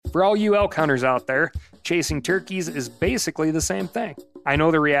For all you elk hunters out there, chasing turkeys is basically the same thing. I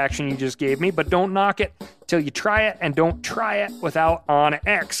know the reaction you just gave me, but don't knock it till you try it, and don't try it without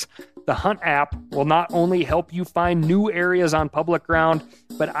OnX. The Hunt app will not only help you find new areas on public ground,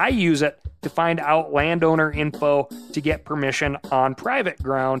 but I use it to find out landowner info to get permission on private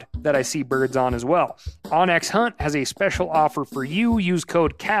ground that I see birds on as well. OnX Hunt has a special offer for you. Use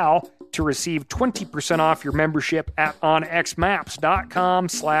code CAL to receive 20% off your membership at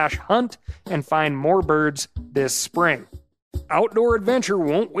onxmaps.com/hunt and find more birds this spring. Outdoor adventure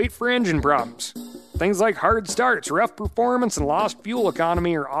won't wait for engine problems. Things like hard starts, rough performance, and lost fuel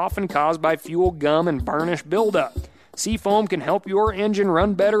economy are often caused by fuel gum and varnish buildup. Seafoam can help your engine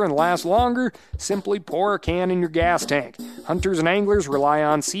run better and last longer. Simply pour a can in your gas tank. Hunters and anglers rely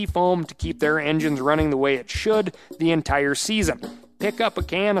on Seafoam to keep their engines running the way it should the entire season. Pick up a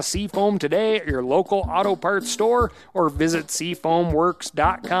can of Seafoam today at your local auto parts store or visit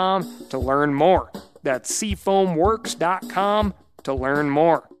seafoamworks.com to learn more. That's seafoamworks.com to learn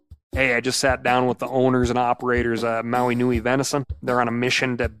more. Hey, I just sat down with the owners and operators of Maui Nui Venison. They're on a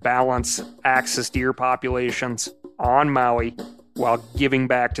mission to balance axis deer populations on Maui while giving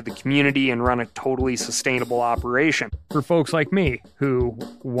back to the community and run a totally sustainable operation. For folks like me who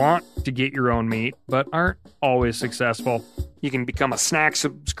want to get your own meat but aren't always successful, you can become a snack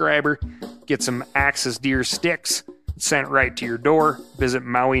subscriber, get some axis deer sticks sent right to your door. Visit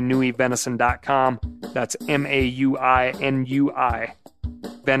MauiNuiVenison.com. That's MAUINUI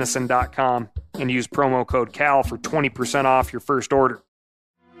venison.com and use promo code CAL for 20% off your first order.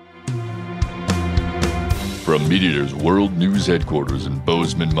 From MeatEater's World News Headquarters in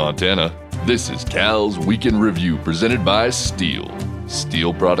Bozeman, Montana, this is Cal's Weekend Review presented by Steel.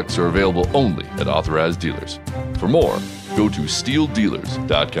 Steel products are available only at authorized dealers. For more, go to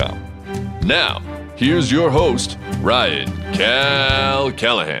steeldealers.com. Now, here's your host, Ryan Cal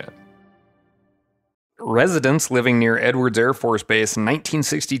Callahan. Residents living near Edwards Air Force Base in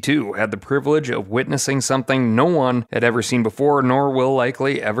 1962 had the privilege of witnessing something no one had ever seen before nor will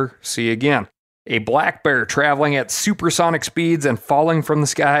likely ever see again. A black bear traveling at supersonic speeds and falling from the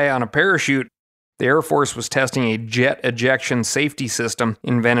sky on a parachute. The Air Force was testing a jet ejection safety system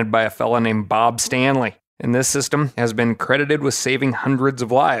invented by a fella named Bob Stanley, and this system has been credited with saving hundreds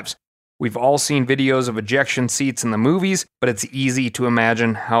of lives. We've all seen videos of ejection seats in the movies, but it's easy to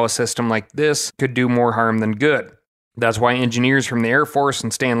imagine how a system like this could do more harm than good. That's why engineers from the Air Force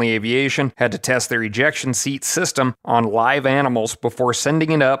and Stanley Aviation had to test their ejection seat system on live animals before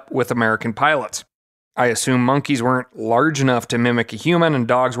sending it up with American pilots. I assume monkeys weren't large enough to mimic a human and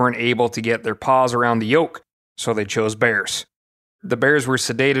dogs weren't able to get their paws around the yoke, so they chose bears. The bears were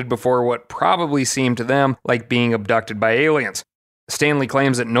sedated before what probably seemed to them like being abducted by aliens. Stanley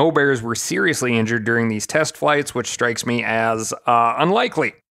claims that no bears were seriously injured during these test flights, which strikes me as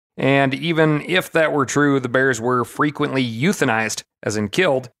unlikely. And even if that were true, the bears were frequently euthanized, as in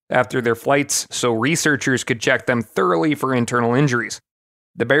killed, after their flights so researchers could check them thoroughly for internal injuries.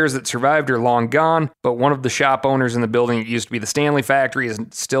 The bears that survived are long gone, but one of the shop owners in the building that used to be the Stanley factory is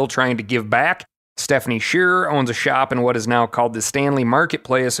still trying to give back. Stephanie Shearer owns a shop in what is now called the Stanley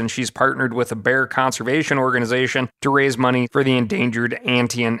Marketplace, and she's partnered with a bear conservation organization to raise money for the endangered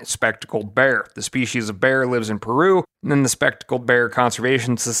Andean spectacled bear. The species of bear lives in Peru, and then the Spectacled Bear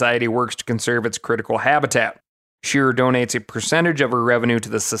Conservation Society works to conserve its critical habitat. Shearer donates a percentage of her revenue to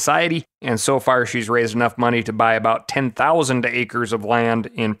the society, and so far she's raised enough money to buy about 10,000 acres of land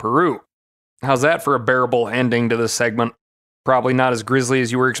in Peru. How's that for a bearable ending to this segment? Probably not as grisly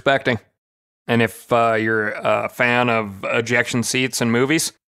as you were expecting. And if you're a fan of ejection seats in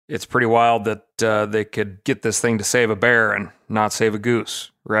movies, it's pretty wild that they could get this thing to save a bear and not save a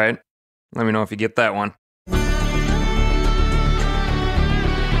goose, right? Let me know if you get that one.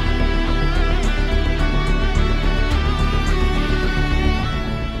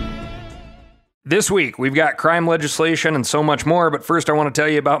 This week, we've got crime legislation and so much more, but first I want to tell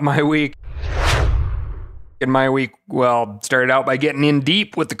you about my week. And my week, well, started out by getting in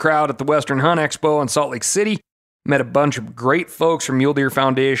deep with the crowd at the Western Hunt Expo in Salt Lake City. Met a bunch of great folks from Mule Deer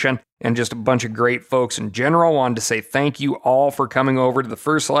Foundation and just a bunch of great folks in general. Wanted to say thank you all for coming over to the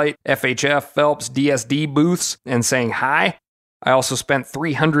First Light, FHF, Phelps, DSD booths and saying hi. I also spent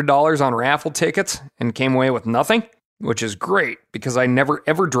 $300 on raffle tickets and came away with nothing, which is great because I never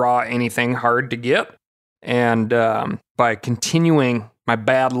ever draw anything hard to get. And by continuing my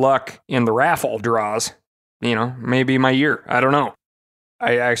bad luck in the raffle draws, maybe my year. I don't know.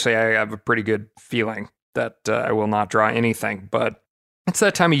 I have a pretty good feeling that I will not draw anything, but it's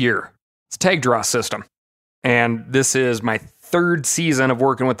that time of year. It's a tag draw system. And this is my third season of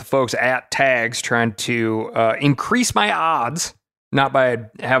working with the folks at Tags, trying to increase my odds Not by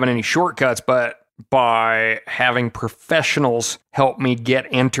having any shortcuts, but by having professionals help me get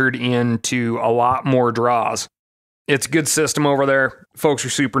entered into a lot more draws. It's a good system over there. Folks are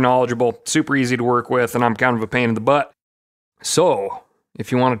super knowledgeable, super easy to work with, and I'm kind of a pain in the butt. So,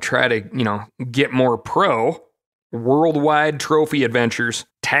 if you want to try to, get more pro, Worldwide Trophy Adventures,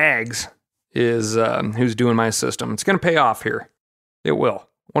 Tags, is who's doing my system. It's going to pay off here. It will.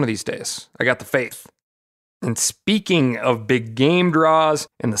 One of these days. I got the faith. And speaking of big game draws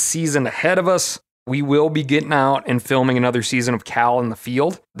and the season ahead of us, we will be getting out and filming another season of Cal in the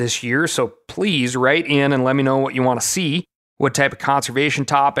Field this year. So please write in and let me know what you want to see, what type of conservation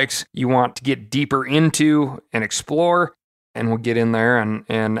topics you want to get deeper into and explore. And we'll get in there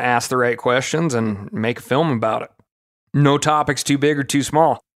and ask the right questions and make a film about it. No topics too big or too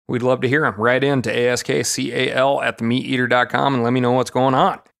small. We'd love to hear them. Write in to askcal@themeateater.com and let me know what's going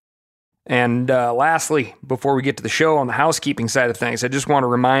on. And lastly, before we get to the show on the housekeeping side of things, I just want to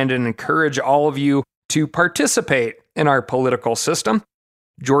remind and encourage all of you to participate in our political system.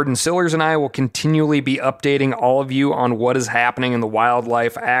 Jordan Sillers and I will continually be updating all of you on what is happening in the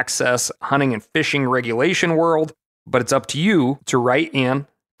wildlife access, hunting, and fishing regulation world. But it's up to you to write in,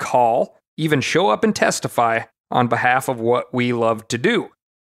 call, even show up and testify on behalf of what we love to do.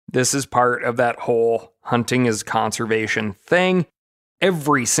 This is part of that whole hunting is conservation thing.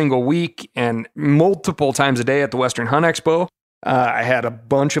 Every single week and multiple times a day at the Western Hunt Expo, I had a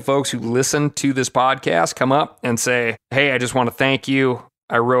bunch of folks who listened to this podcast come up and say, hey, I just want to thank you.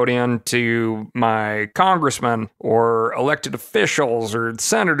 I wrote in to my congressman or elected officials or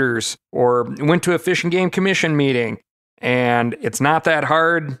senators or went to a Fish and Game Commission meeting, and it's not that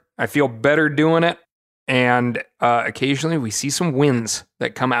hard. I feel better doing it. And occasionally we see some wins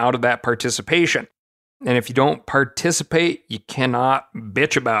that come out of that participation. And if you don't participate, you cannot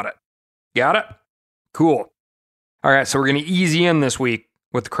bitch about it. Got it? Cool. All right, so we're going to ease you in this week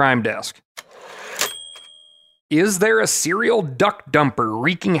with the crime desk. Is there a serial duck dumper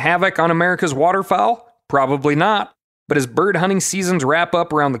wreaking havoc on America's waterfowl? Probably not. But as bird hunting seasons wrap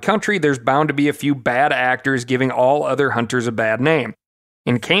up around the country, there's bound to be a few bad actors giving all other hunters a bad name.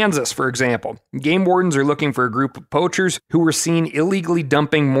 In Kansas, for example, game wardens are looking for a group of poachers who were seen illegally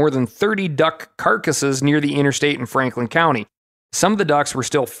dumping more than 30 duck carcasses near the interstate in Franklin County. Some of the ducks were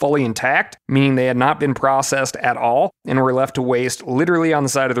still fully intact, meaning they had not been processed at all and were left to waste literally on the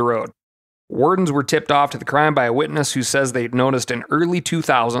side of the road. Wardens were tipped off to the crime by a witness who says they'd noticed an early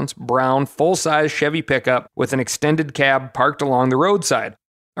 2000s brown full-size Chevy pickup with an extended cab parked along the roadside.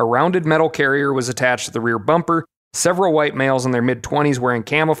 A rounded metal carrier was attached to the rear bumper. Several white males in their mid-20s wearing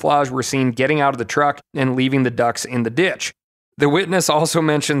camouflage were seen getting out of the truck and leaving the ducks in the ditch. The witness also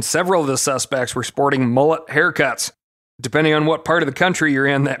mentioned several of the suspects were sporting mullet haircuts. Depending on what part of the country you're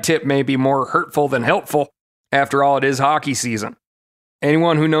in, that tip may be more hurtful than helpful. After all, it is hockey season.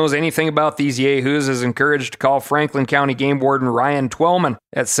 Anyone who knows anything about these yahoos is encouraged to call Franklin County Game Warden Ryan Twellman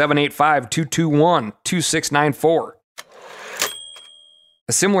at 785-221-2694.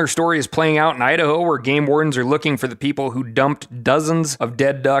 A similar story is playing out in Idaho, where game wardens are looking for the people who dumped dozens of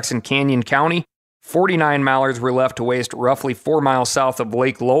dead ducks in Canyon County. 49 mallards were left to waste roughly 4 miles south of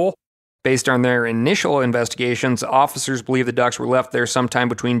Lake Lowell. Based on their initial investigations, officers believe the ducks were left there sometime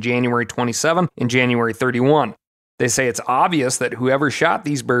between January 27 and January 31. They say it's obvious that whoever shot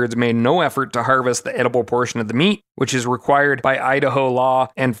these birds made no effort to harvest the edible portion of the meat, which is required by Idaho law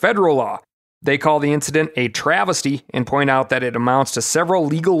and federal law. They call the incident a travesty and point out that it amounts to several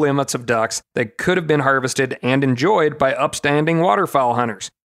legal limits of ducks that could have been harvested and enjoyed by upstanding waterfowl hunters.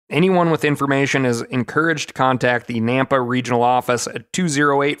 Anyone with information is encouraged to contact the Nampa Regional Office at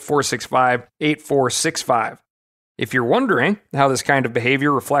 208-465-8465. If you're wondering how this kind of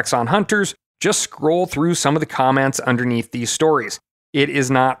behavior reflects on hunters, just scroll through some of the comments underneath these stories. It is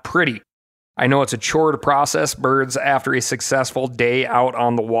not pretty. I know it's a chore to process birds after a successful day out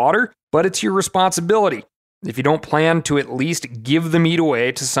on the water, but it's your responsibility. If you don't plan to at least give the meat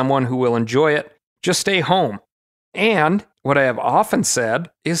away to someone who will enjoy it, just stay home. And what I have often said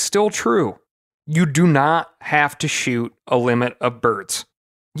is still true. You do not have to shoot a limit of birds.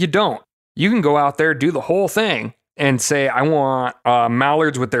 You don't. You can go out there, do the whole thing, and say, I want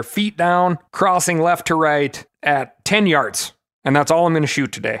mallards with their feet down, crossing left to right at 10 yards. And that's all I'm going to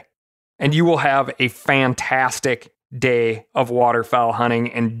shoot today. And you will have a fantastic day of waterfowl hunting,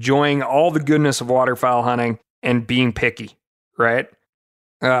 enjoying all the goodness of waterfowl hunting and being picky, right?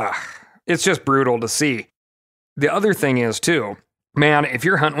 It's just brutal to see. The other thing is, too, man, if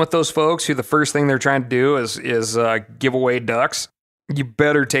you're hunting with those folks who the first thing they're trying to do is give away ducks, you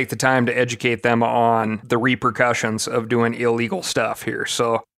better take the time to educate them on the repercussions of doing illegal stuff here.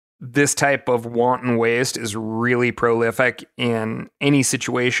 So this type of wanton waste is really prolific in any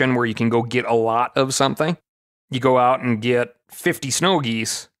situation where you can go get a lot of something. You go out and get 50 snow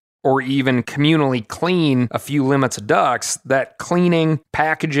geese, or even communally clean a few limits of ducks. That cleaning,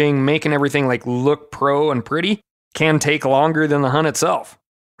 packaging, making everything like look pro and pretty can take longer than the hunt itself.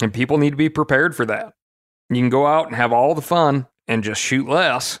 And people need to be prepared for that. You can go out and have all the fun and just shoot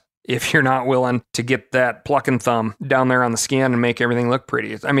less if you're not willing to get that plucking thumb down there on the skin and make everything look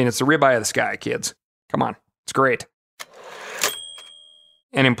pretty. I mean, it's the ribeye of the sky, kids. Come on, it's great.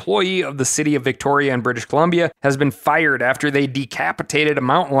 An employee of the city of Victoria in British Columbia has been fired after they decapitated a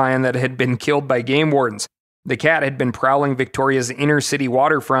mountain lion that had been killed by game wardens. The cat had been prowling Victoria's inner city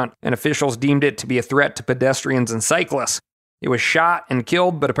waterfront, and officials deemed it to be a threat to pedestrians and cyclists. It was shot and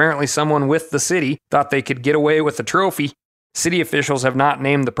killed, but apparently someone with the city thought they could get away with the trophy. City officials have not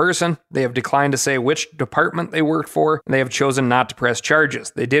named the person. They have declined to say which department they worked for, and they have chosen not to press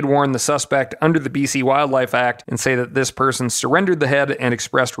charges. They did warn the suspect under the BC Wildlife Act and say that this person surrendered the head and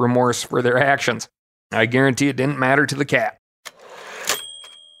expressed remorse for their actions. I guarantee it didn't matter to the cat.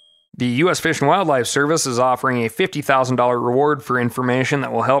 The U.S. Fish and Wildlife Service is offering a $50,000 reward for information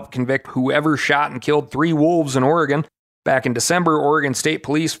that will help convict whoever shot and killed 3 wolves in Oregon. Back in December, Oregon State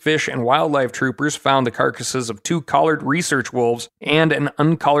Police fish and wildlife troopers found the carcasses of 2 collared research wolves and an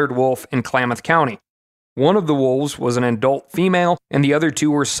uncollared wolf in Klamath County. One of the wolves was an adult female, and the other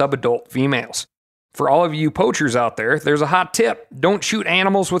 2 were subadult females. For all of you poachers out there, there's a hot tip. Don't shoot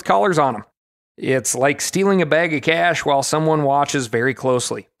animals with collars on them. It's like stealing a bag of cash while someone watches very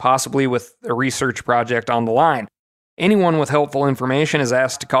closely, possibly with a research project on the line. Anyone with helpful information is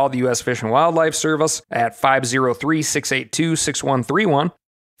asked to call the U.S. Fish and Wildlife Service at 503-682-6131.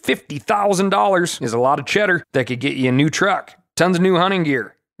 $50,000 is a lot of cheddar that could get you a new truck, tons of new hunting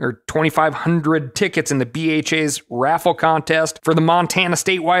gear, or 2,500 tickets in the BHA's raffle contest for the Montana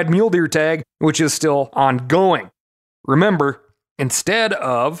statewide mule deer tag, which is still ongoing. Remember, instead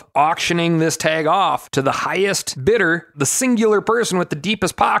of auctioning this tag off to the highest bidder, the singular person with the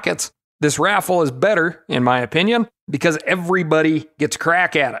deepest pockets, this raffle is better, in my opinion, because everybody gets a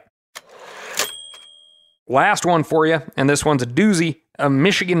crack at it. Last one for you, and this one's a doozy. A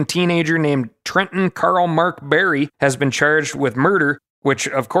Michigan teenager named Trenton Carl Mark Berry has been charged with murder, which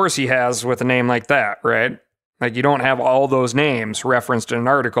of course he has with a name like that, right? Like you don't have all those names referenced in an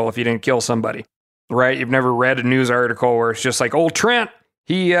article if you didn't kill somebody, right? You've never read a news article where it's just like, old Trent,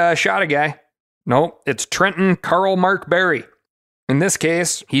 he shot a guy. Nope, it's Trenton Carl Mark Berry. In this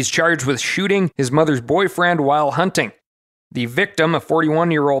case, he's charged with shooting his mother's boyfriend while hunting. The victim, a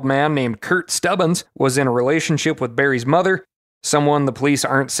 41-year-old man named Kurt Stubbins, was in a relationship with Barry's mother. Someone, the police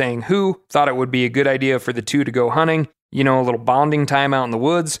aren't saying who, thought it would be a good idea for the two to go hunting, a little bonding time out in the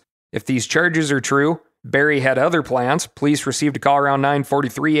woods. If these charges are true, Barry had other plans. Police received a call around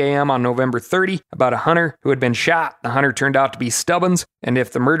 9:43 a.m. on November 30 about a hunter who had been shot. The hunter turned out to be Stubbins, and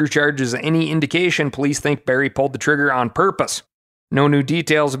if the murder charge is any indication, police think Barry pulled the trigger on purpose. No new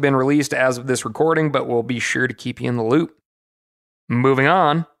details have been released as of this recording, but we'll be sure to keep you in the loop. Moving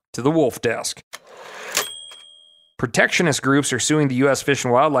on to the Wolf Desk. Protectionist groups are suing the U.S. Fish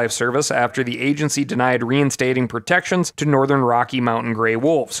and Wildlife Service after the agency denied reinstating protections to northern Rocky Mountain gray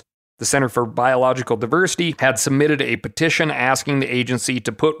wolves. The Center for Biological Diversity had submitted a petition asking the agency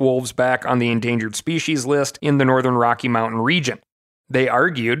to put wolves back on the endangered species list in the northern Rocky Mountain region. They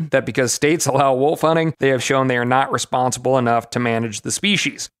argued that because states allow wolf hunting, they have shown they are not responsible enough to manage the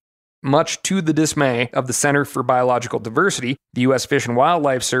species. Much to the dismay of the Center for Biological Diversity, the U.S. Fish and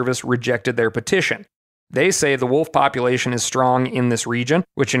Wildlife Service rejected their petition. They say the wolf population is strong in this region,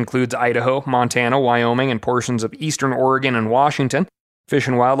 which includes Idaho, Montana, Wyoming, and portions of eastern Oregon and Washington. Fish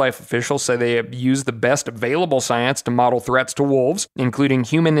and wildlife officials say they have used the best available science to model threats to wolves, including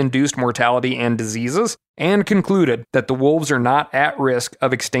human-induced mortality and diseases, and concluded that the wolves are not at risk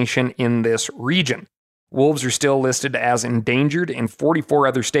of extinction in this region. Wolves are still listed as endangered in 44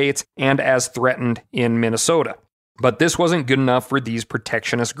 other states and as threatened in Minnesota. But this wasn't good enough for these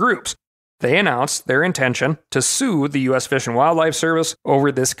protectionist groups. They announced their intention to sue the U.S. Fish and Wildlife Service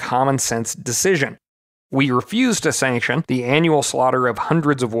over this common-sense decision. "We refuse to sanction the annual slaughter of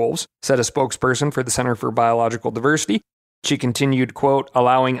hundreds of wolves," said a spokesperson for the Center for Biological Diversity. She continued, quote,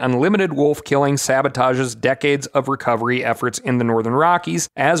 "Allowing unlimited wolf killing sabotages decades of recovery efforts in the Northern Rockies,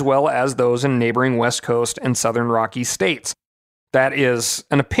 as well as those in neighboring West Coast and Southern Rocky states." That is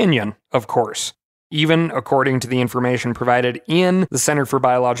an opinion, of course. Even according to the information provided in the Center for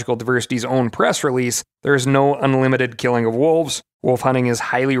Biological Diversity's own press release, there is no unlimited killing of wolves. Wolf hunting is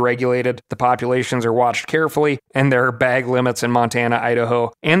highly regulated, the populations are watched carefully, and there are bag limits in Montana,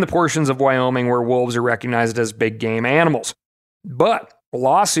 Idaho, and the portions of Wyoming where wolves are recognized as big game animals. But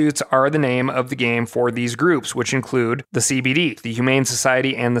Lawsuits are the name of the game for these groups, which include the CBD, the Humane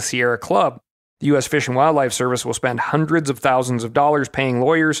Society, and the Sierra Club. The U.S. Fish and Wildlife Service will spend hundreds of thousands of dollars paying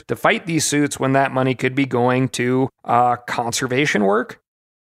lawyers to fight these suits when that money could be going to conservation work.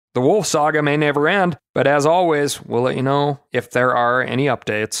 The wolf saga may never end, but as always, we'll let you know if there are any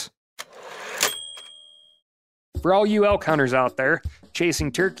updates. For all you elk hunters out there,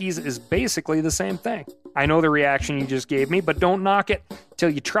 chasing turkeys is basically the same thing. I know the reaction you just gave me, but don't knock it till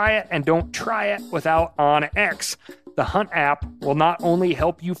you try it, and don't try it without OnX. The Hunt app will not only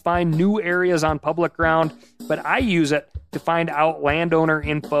help you find new areas on public ground, but I use it to find out landowner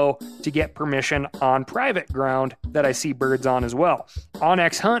info to get permission on private ground that I see birds on as well.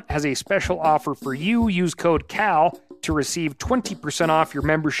 OnX Hunt has a special offer for you. Use code CAL to receive 20% off your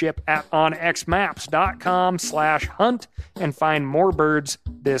membership at onxmaps.com/hunt and find more birds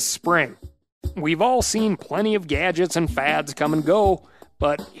this spring. We've all seen plenty of gadgets and fads come and go,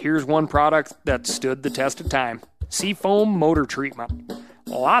 but here's one product that stood the test of time. Seafoam motor treatment.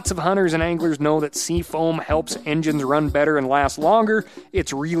 Lots of hunters and anglers know that Seafoam helps engines run better and last longer.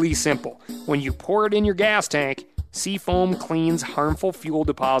 It's really simple. When you pour it in your gas tank, Seafoam cleans harmful fuel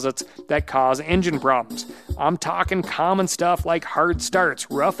deposits that cause engine problems. I'm talking common stuff like hard starts,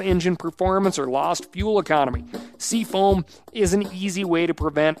 rough engine performance, or lost fuel economy. Seafoam is an easy way to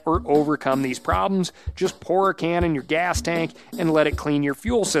prevent or overcome these problems. Just pour a can in your gas tank and let it clean your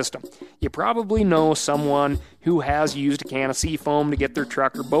fuel system. You probably know someone who has used a can of Seafoam to get their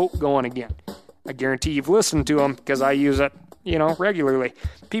truck or boat going again. I guarantee you've listened to them because I use it regularly.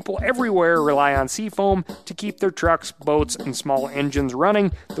 People everywhere rely on Seafoam to keep their trucks, boats, and small engines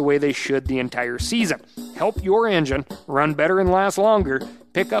running the way they should the entire season. Help your engine run better and last longer.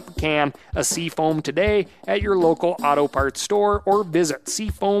 Pick up a can of Seafoam today at your local auto parts store or visit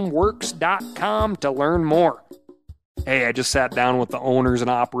seafoamworks.com to learn more. Hey, I just sat down with the owners and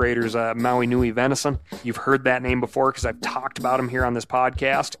operators of Maui Nui Venison. You've heard that name before because I've talked about them here on this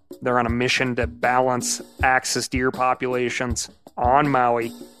podcast. They're on a mission to balance axis deer populations on Maui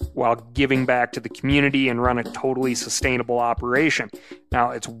while giving back to the community and run a totally sustainable operation.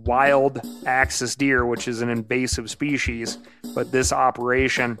 Now, it's wild axis deer, which is an invasive species, but this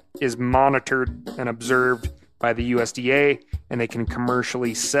operation is monitored and observed by the USDA, and they can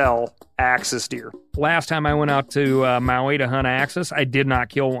commercially sell axis deer. Last time I went out to Maui to hunt axis, I did not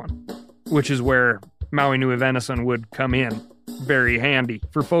kill one, which is where Maui Nui Venison would come in very handy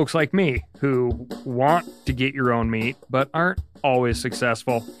for folks like me who want to get your own meat but aren't always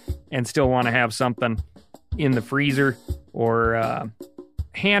successful and still want to have something in the freezer or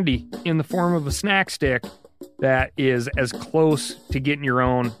handy in the form of a snack stick that is as close to getting your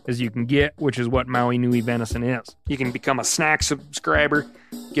own as you can get, which is what Maui Nui Venison is. You can become a snack subscriber,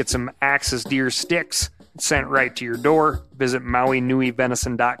 get some axis deer sticks sent right to your door. Visit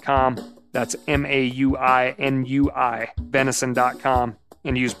MauiNuiVenison.com. That's MAUINUI venison.com,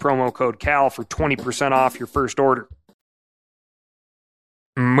 and use promo code CAL for 20% off your first order.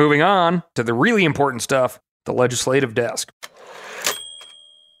 Moving on to the really important stuff, the legislative desk.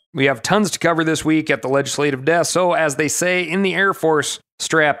 We have tons to cover this week at the legislative desk, so as they say in the Air Force,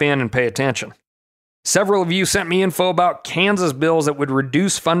 strap in and pay attention. Several of you sent me info about Kansas bills that would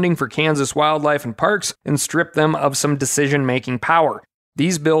reduce funding for Kansas wildlife and parks and strip them of some decision-making power.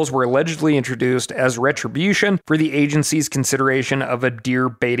 These bills were allegedly introduced as retribution for the agency's consideration of a deer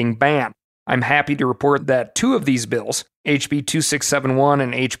baiting ban. I'm happy to report that two of these bills, HB 2671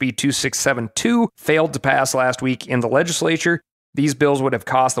 and HB 2672, failed to pass last week in the legislature. These bills would have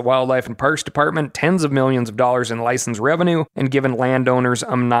cost the Wildlife and Parks Department tens of millions of dollars in license revenue and given landowners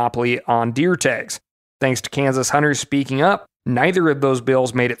a monopoly on deer tags. Thanks to Kansas hunters speaking up, neither of those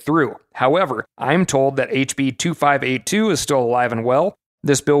bills made it through. However, I'm told that HB 2582 is still alive and well.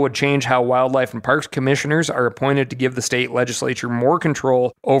 This bill would change how Wildlife and Parks commissioners are appointed to give the state legislature more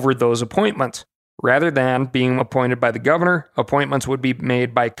control over those appointments. Rather than being appointed by the governor, appointments would be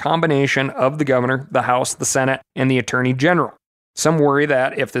made by combination of the governor, the House, the Senate, and the Attorney General. Some worry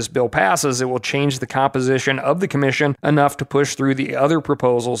that if this bill passes, it will change the composition of the commission enough to push through the other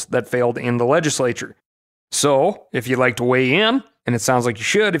proposals that failed in the legislature. So, if you'd like to weigh in, and it sounds like you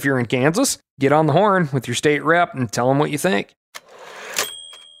should if you're in Kansas, get on the horn with your state rep and tell them what you think.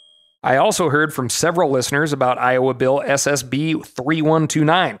 I also heard from several listeners about Iowa Bill SSB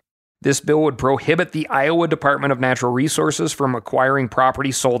 3129. This bill would prohibit the Iowa Department of Natural Resources from acquiring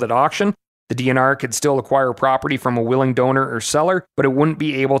property sold at auction. The DNR could still acquire property from a willing donor or seller, but it wouldn't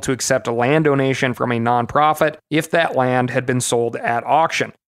be able to accept a land donation from a nonprofit if that land had been sold at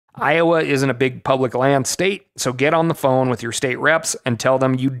auction. Iowa isn't a big public land state, so get on the phone with your state reps and tell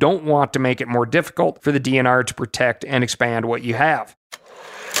them you don't want to make it more difficult for the DNR to protect and expand what you have.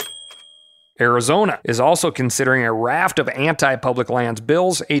 Arizona is also considering a raft of anti-public lands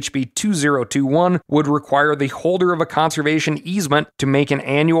bills. HB 2021 would require the holder of a conservation easement to make an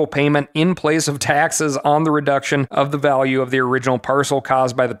annual payment in place of taxes on the reduction of the value of the original parcel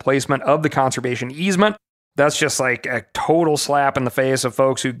caused by the placement of the conservation easement. That's just like a total slap in the face of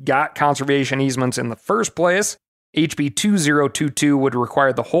folks who got conservation easements in the first place. HB 2022 would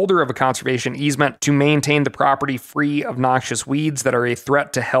require the holder of a conservation easement to maintain the property free of noxious weeds that are a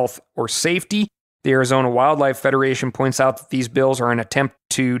threat to health or safety. The Arizona Wildlife Federation points out that these bills are an attempt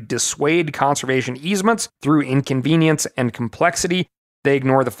to dissuade conservation easements through inconvenience and complexity. They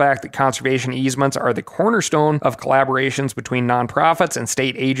ignore the fact that conservation easements are the cornerstone of collaborations between nonprofits and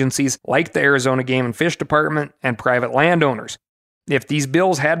state agencies like the Arizona Game and Fish Department and private landowners. If these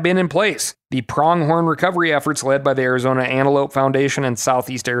bills had been in place, the pronghorn recovery efforts led by the Arizona Antelope Foundation in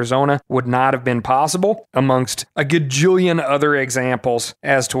Southeast Arizona would not have been possible, amongst a gajillion other examples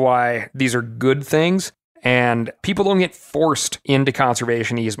as to why these are good things. And people don't get forced into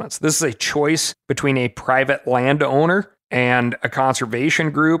conservation easements. This is a choice between a private landowner and a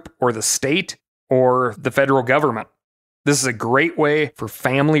conservation group or the state or the federal government. This is a great way for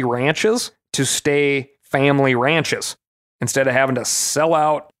family ranches to stay family ranches instead of having to sell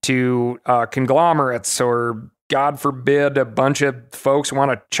out to conglomerates or, God forbid, a bunch of folks who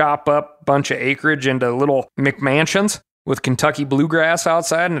want to chop up a bunch of acreage into little McMansions with Kentucky bluegrass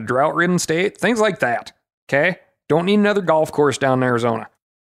outside in a drought-ridden state. Things like that, okay? Don't need another golf course down in Arizona.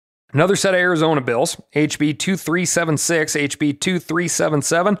 Another set of Arizona bills, HB 2376, HB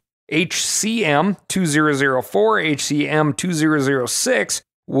 2377, HCM 2004, HCM 2006,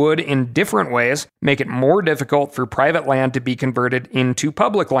 would, in different ways, make it more difficult for private land to be converted into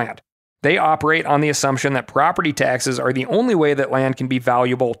public land. They operate on the assumption that property taxes are the only way that land can be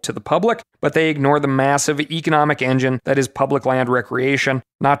valuable to the public, but they ignore the massive economic engine that is public land recreation,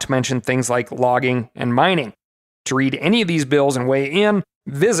 not to mention things like logging and mining. To read any of these bills and weigh in,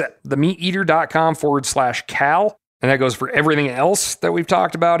 visit themeateater.com/Cal, and that goes for everything else that we've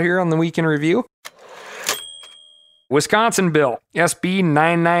talked about here on the Week in Review. Wisconsin bill, SB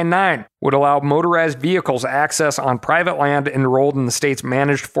 999, would allow motorized vehicles access on private land enrolled in the state's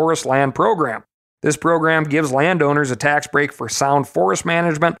managed forest land program. This program gives landowners a tax break for sound forest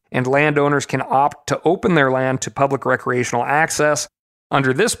management, and landowners can opt to open their land to public recreational access.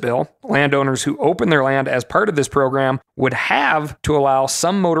 Under this bill, landowners who open their land as part of this program would have to allow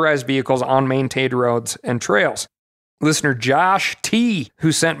some motorized vehicles on maintained roads and trails. Listener Josh T.,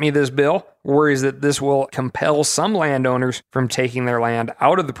 who sent me this bill, worries that this will compel some landowners from taking their land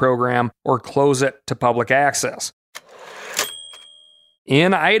out of the program or close it to public access.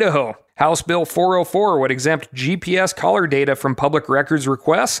 In Idaho, House Bill 404 would exempt GPS color data from public records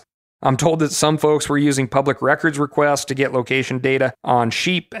requests. I'm told that some folks were using public records requests to get location data on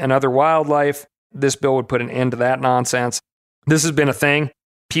sheep and other wildlife. This bill would put an end to that nonsense. This has been a thing.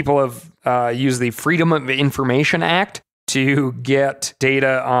 People have used the Freedom of Information Act to get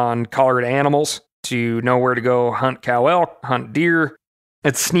data on colored animals, to know where to go hunt cow elk, hunt deer.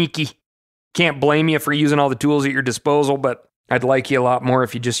 It's sneaky. Can't blame you for using all the tools at your disposal, but I'd like you a lot more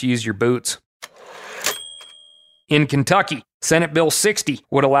if you just use your boots. In Kentucky, Senate Bill 60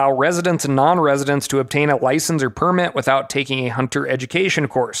 would allow residents and non-residents to obtain a license or permit without taking a hunter education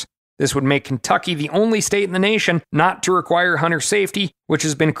course. This would make Kentucky the only state in the nation not to require hunter safety, which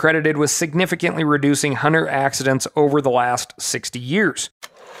has been credited with significantly reducing hunter accidents over the last 60 years.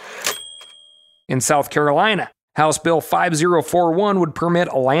 In South Carolina, House Bill 5041 would permit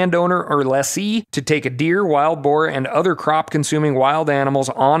a landowner or lessee to take a deer, wild boar, and other crop-consuming wild animals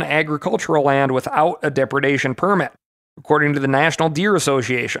on agricultural land without a depredation permit. According to the National Deer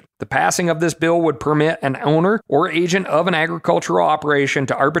Association, the passing of this bill would permit an owner or agent of an agricultural operation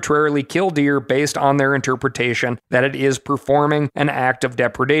to arbitrarily kill deer based on their interpretation that it is performing an act of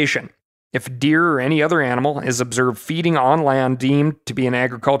depredation. If a deer or any other animal is observed feeding on land deemed to be an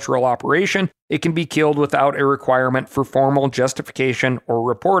agricultural operation, it can be killed without a requirement for formal justification or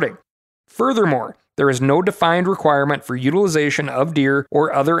reporting. Furthermore, there is no defined requirement for utilization of deer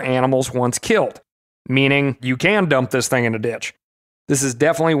or other animals once killed, meaning you can dump this thing in a ditch. This is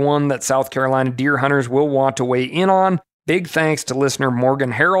definitely one that South Carolina deer hunters will want to weigh in on. Big thanks to listener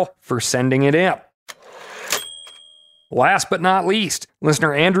Morgan Harrell for sending it in. Last but not least,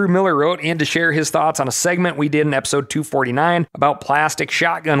 listener Andrew Miller wrote in to share his thoughts on a segment we did in episode 249 about plastic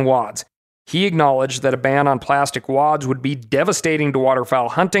shotgun wads. He acknowledged that a ban on plastic wads would be devastating to waterfowl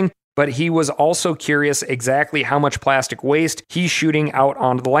hunting, but he was also curious exactly how much plastic waste he's shooting out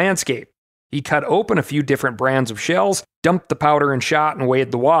onto the landscape. He cut open a few different brands of shells, dumped the powder and shot, and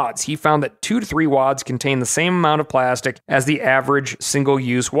weighed the wads. He found that 2 to 3 wads contain the same amount of plastic as the average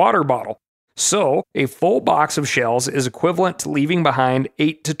single-use water bottle. So, a full box of shells is equivalent to leaving behind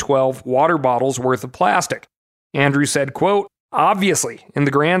 8 to 12 water bottles worth of plastic. Andrew said, quote, "Obviously, in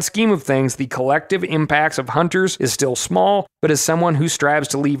the grand scheme of things, the collective impacts of hunters is still small, but as someone who strives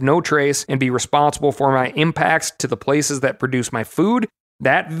to leave no trace and be responsible for my impacts to the places that produce my food,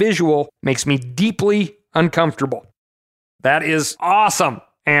 that visual makes me deeply uncomfortable." That is awesome,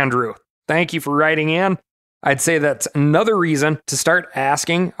 Andrew. Thank you for writing in. I'd say that's another reason to start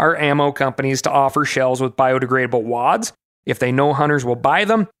asking our ammo companies to offer shells with biodegradable wads. If they know hunters will buy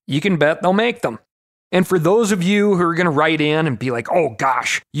them, you can bet they'll make them. And for those of you who are going to write in and be like, "Oh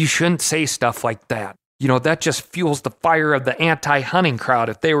gosh, you shouldn't say stuff like that. You know, that just fuels the fire of the anti-hunting crowd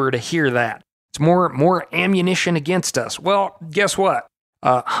if they were to hear that. It's more ammunition against us." Well, guess what?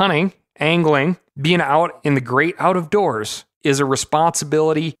 Hunting, angling, being out in the great out of doors is a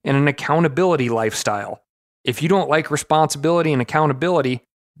responsibility and an accountability lifestyle. If you don't like responsibility and accountability,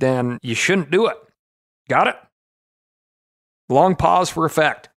 then you shouldn't do it. Got it? Long pause for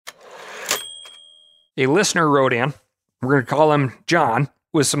effect. A listener wrote in, we're going to call him John,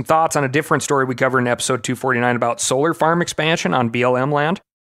 with some thoughts on a different story we covered in episode 249 about solar farm expansion on BLM land.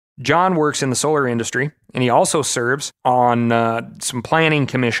 John works in the solar industry, and he also serves on some planning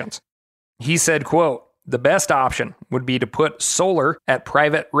commissions. He said, quote, "The best option would be to put solar at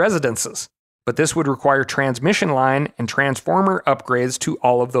private residences, but this would require transmission line and transformer upgrades to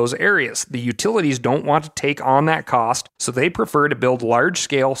all of those areas. The utilities don't want to take on that cost, so they prefer to build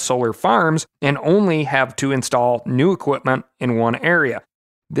large-scale solar farms and only have to install new equipment in one area.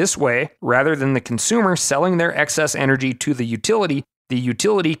 This way, rather than the consumer selling their excess energy to the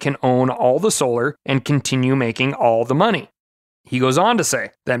utility can own all the solar and continue making all the money." He goes on to say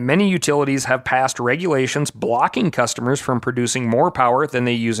that many utilities have passed regulations blocking customers from producing more power than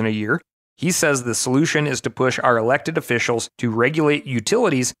they use in a year. He says the solution is to push our elected officials to regulate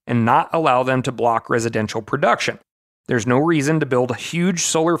utilities and not allow them to block residential production. There's no reason to build huge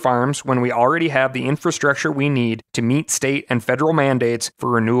solar farms when we already have the infrastructure we need to meet state and federal mandates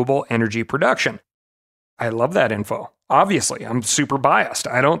for renewable energy production. I love that info. Obviously, I'm super biased.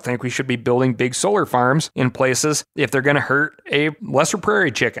 I don't think we should be building big solar farms in places if they're going to hurt a lesser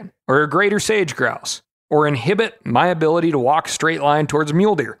prairie chicken or a greater sage grouse or inhibit my ability to walk a straight line towards a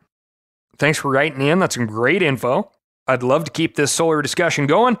mule deer. Thanks for writing in. That's some great info. I'd love to keep this solar discussion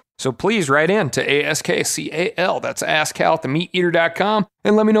going, so please write in to ASKCAL, that's askcal@themeateater.com,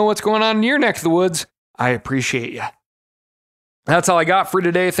 and let me know what's going on in your neck of the woods. I appreciate you. That's all I got for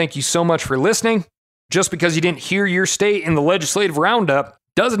today. Thank you so much for listening. Just because you didn't hear your state in the legislative roundup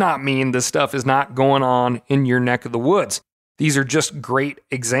does not mean this stuff is not going on in your neck of the woods. These are just great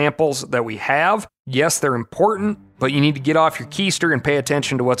examples that we have. Yes, they're important, but you need to get off your keister and pay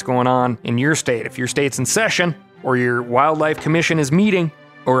attention to what's going on in your state. If your state's in session, or your wildlife commission is meeting,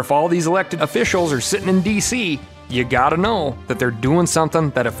 or if all these elected officials are sitting in D.C., you gotta know that they're doing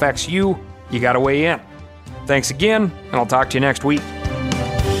something that affects you. You gotta weigh in. Thanks again, and I'll talk to you next week.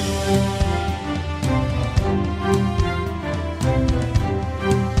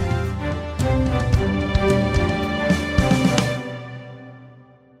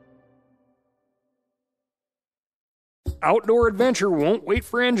 Outdoor adventure won't wait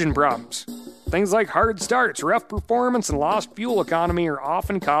for engine problems. Things like hard starts, rough performance, and lost fuel economy are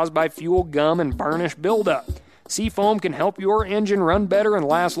often caused by fuel gum and varnish buildup. Seafoam can help your engine run better and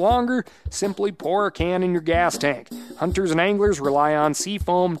last longer. Simply pour a can in your gas tank. Hunters and anglers rely on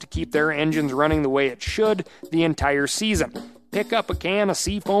Seafoam to keep their engines running the way it should the entire season. Pick up a can of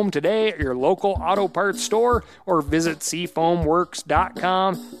Seafoam today at your local auto parts store or visit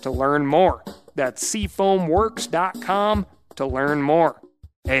seafoamworks.com to learn more. That's seafoamworks.com to learn more.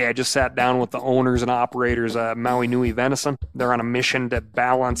 Hey, I just sat down with the owners and operators of Maui Nui Venison. They're on a mission to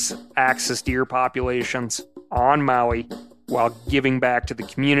balance axis deer populations on Maui while giving back to the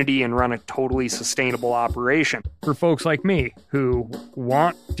community and run a totally sustainable operation. For folks like me who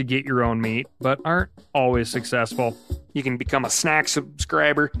want to get your own meat but aren't always successful, you can become a snack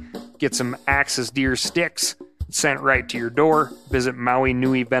subscriber, get some axis deer sticks sent right to your door. Visit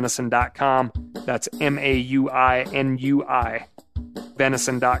MauiNuiVenison.com. That's MAUINUI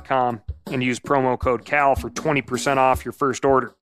venison.com and use promo code CAL for 20% off your first order.